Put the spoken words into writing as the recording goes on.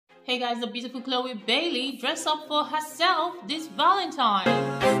Hey guys, the beautiful Chloe Bailey dressed up for herself this Valentine.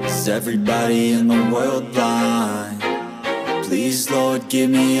 Is everybody in the world blind? Please, Lord,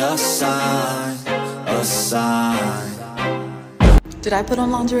 give me a sign, a sign. Did I put on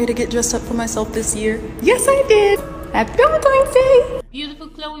lingerie to get dressed up for myself this year? Yes, I did. Happy Valentine's Day. Beautiful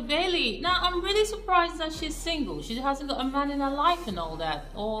Chloe Bailey. Now, I'm really surprised that she's single. She hasn't got a man in her life and all that.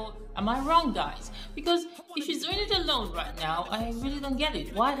 Or am I wrong, guys? Because if she's doing it alone right now, I really don't get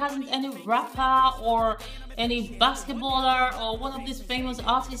it. Why hasn't any rapper or any basketballer or one of these famous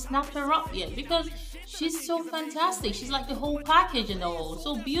artists snapped her up yet? Because she's so fantastic. She's like the whole package and all.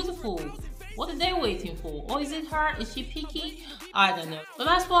 So beautiful. What are they waiting for? Or is it her? Is she picky? I don't know. But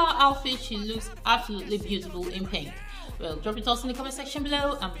as for her outfit, she looks absolutely beautiful in pink. Well, drop your thoughts in the comment section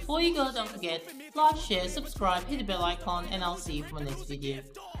below. And before you go, don't forget, like, share, subscribe, hit the bell icon, and I'll see you for my next video.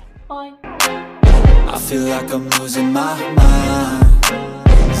 Bye. I feel like I'm losing my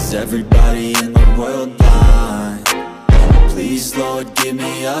mind. Is everybody in the world blind? Please, Lord, give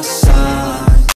me a sign.